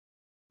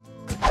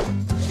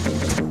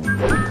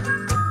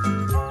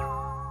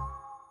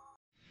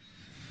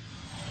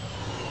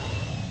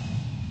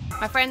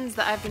My friends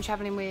that I've been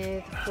travelling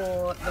with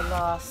for the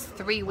last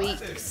 3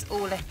 weeks all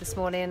left this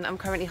morning. I'm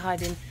currently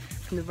hiding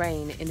from the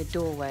rain in a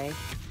doorway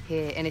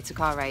here in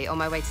Itucara on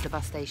my way to the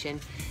bus station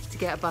to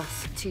get a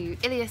bus to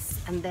Ilias,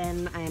 and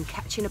then I am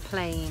catching a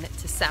plane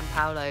to Sao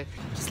Paulo.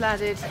 Just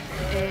landed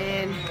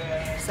in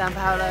Sao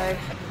Paulo.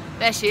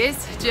 There she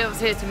is.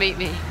 Jill's here to meet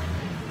me.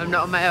 I'm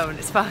not on my own,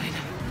 it's fine.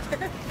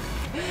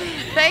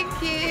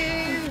 Thank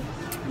you.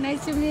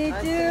 Nice to meet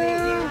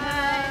you.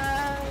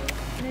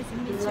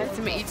 Nice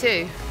to meet you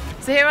too.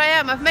 So here I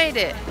am, I've made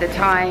it. The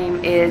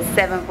time is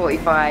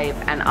 7:45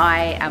 and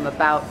I am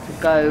about to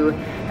go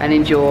and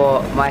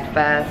endure my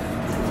first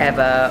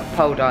ever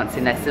pole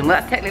dancing lesson. Well,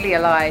 that's technically a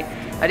lie.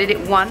 I did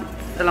it once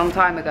a long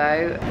time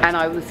ago and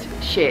I was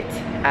shit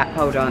at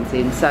pole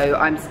dancing. So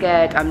I'm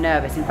scared, I'm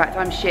nervous. In fact,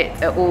 I'm shit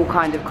at all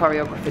kind of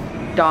choreography.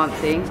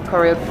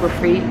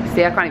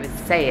 See, I can't even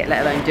say it,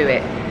 let alone do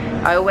it.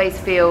 I always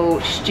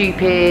feel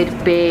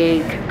stupid,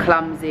 big,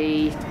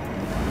 clumsy,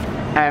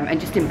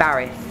 and just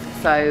embarrassed.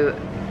 So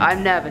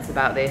I'm nervous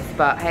about this,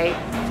 but hey,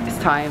 it's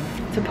time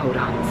to pole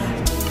dance.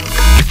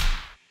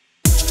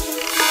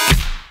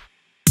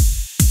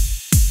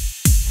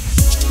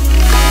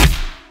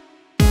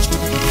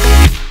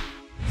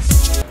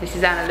 This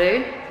is Anna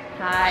Lou.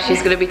 Hi.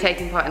 She's going to be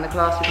taking part in the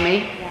class with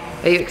me.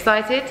 Yeah. Are you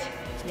excited?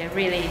 Yeah,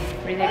 really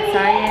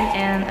excited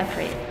and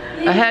afraid.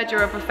 I heard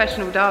you're a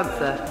professional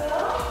dancer.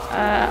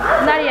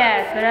 Not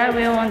yet, but I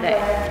will one day.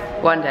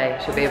 One day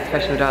she'll be a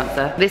professional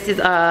dancer. This is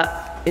our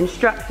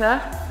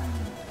instructor.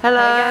 Hello.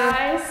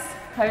 Hi guys,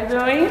 how you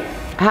doing?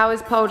 How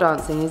is pole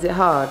dancing? Is it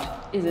hard?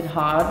 Is it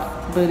hard?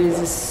 But it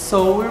is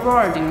so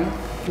rewarding.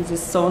 It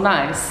is so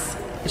nice.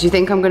 Do you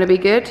think I'm going to be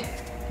good?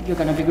 You're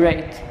gonna be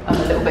great. I'm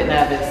a little bit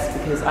nervous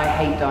because I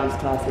hate dance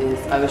classes.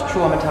 I was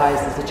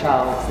traumatized as a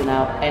child, so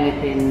now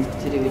anything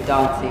to do with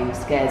dancing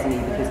scares me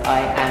because I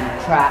am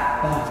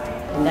crap.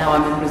 And now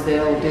I'm in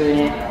Brazil doing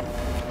it.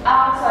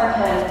 Outside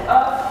hand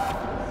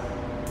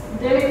up.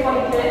 Very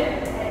pointed.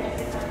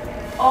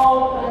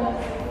 Open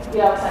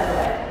the outside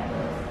leg.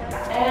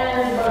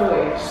 And the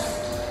waist.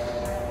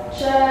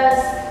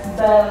 Chest,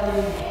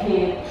 belly,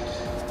 hip,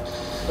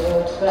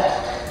 butt back.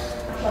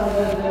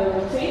 Shoulder, the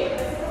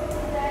routine.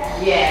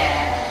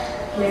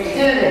 Yeah, let's do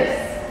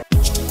this.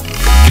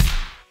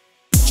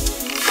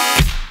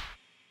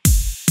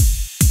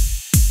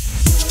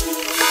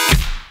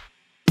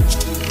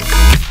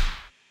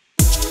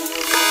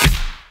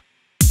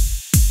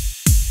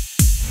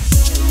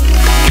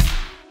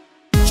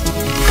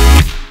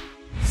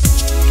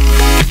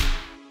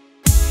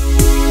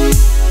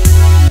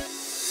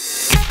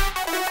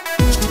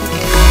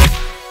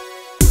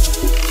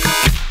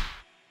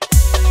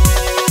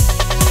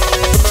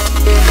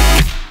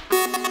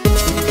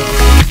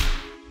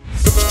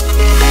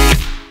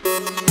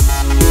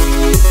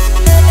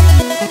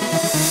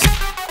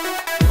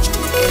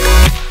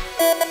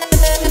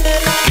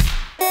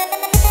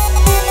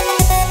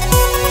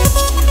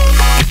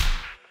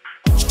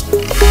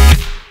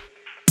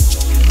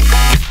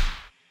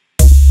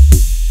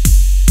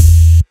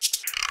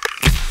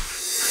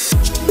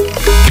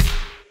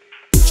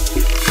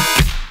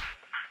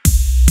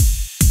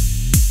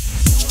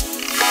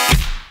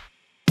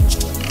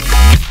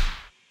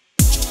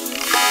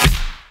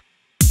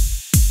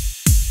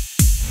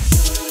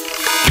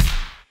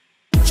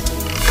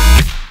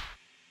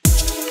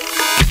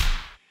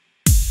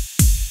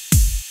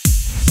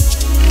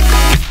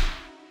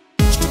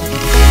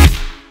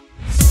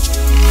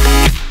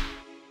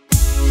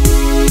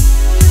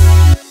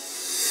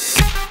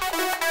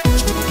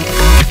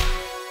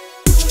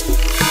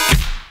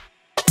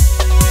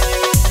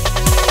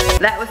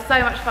 That was so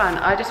much fun.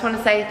 I just want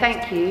to say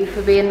thank you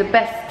for being the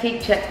best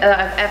teacher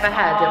I've ever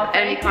had of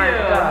any kind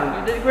of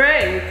dance. You did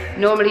great.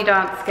 Normally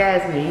dance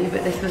scares me,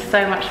 but this was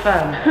so much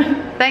fun.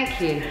 Thank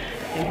you.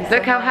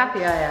 Look how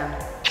happy I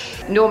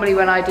am. Normally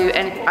when I do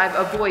anything, I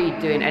avoid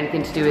doing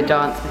anything to do with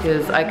dance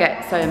because I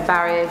get so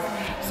embarrassed,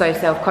 so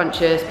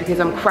self-conscious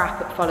because I'm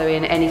crap at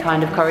following any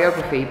kind of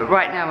choreography. But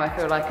right now I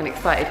feel like an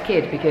excited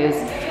kid because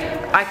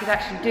I could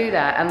actually do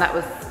that, and that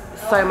was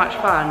so much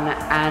fun,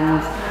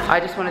 and I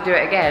just want to do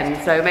it again.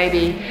 So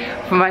maybe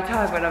for my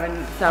time when I'm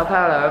in Sao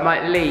Paulo I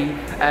might leave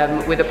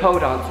with a pole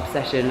dance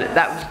obsession.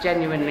 That was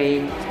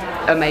genuinely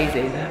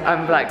amazing.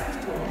 I'm like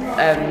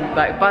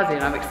buzzing,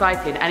 I'm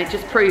excited, and it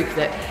just proves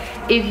that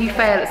if you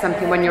fail at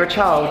something when you're a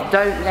child,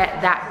 don't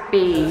let that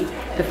be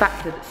the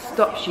factor that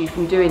stops you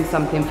from doing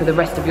something for the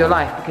rest of your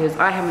life, because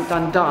I haven't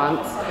done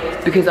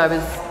dance because I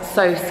was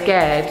so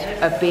scared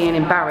of being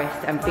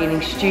embarrassed and feeling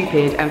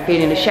stupid and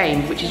feeling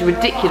ashamed, which is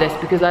ridiculous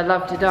because I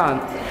love to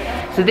dance.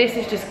 So this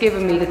has just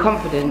given me the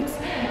confidence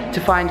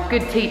to find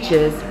good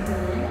teachers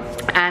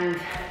and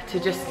to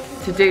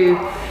do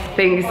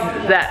things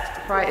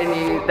that frighten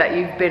you, that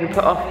you've been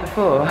put off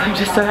before. I'm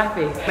just so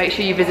happy. Make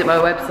sure you visit my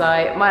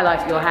website,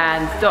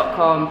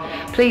 mylifeyourhands.com.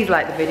 Please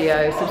like the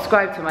video,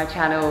 subscribe to my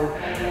channel.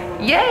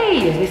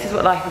 Yay! This is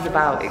what life is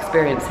about,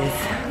 experiences.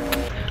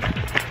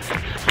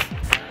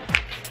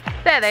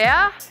 There they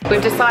are.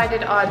 We've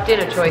decided our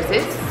dinner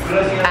choices,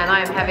 and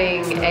I'm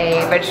having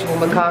a vegetable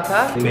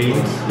macaca. Beans.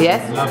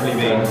 Yes. Lovely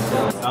beans.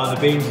 Oh,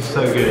 the beans are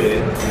so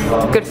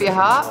good. Good for your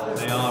heart.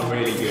 They are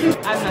really good.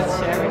 I'm not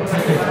sharing.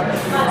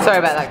 Sorry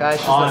about that, guys.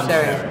 She's not I'm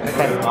sharing. sharing.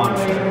 Okay. I'm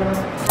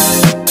sharing.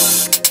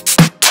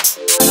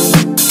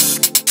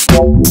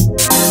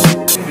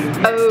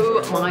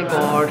 Oh my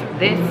god,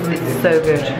 this is so good.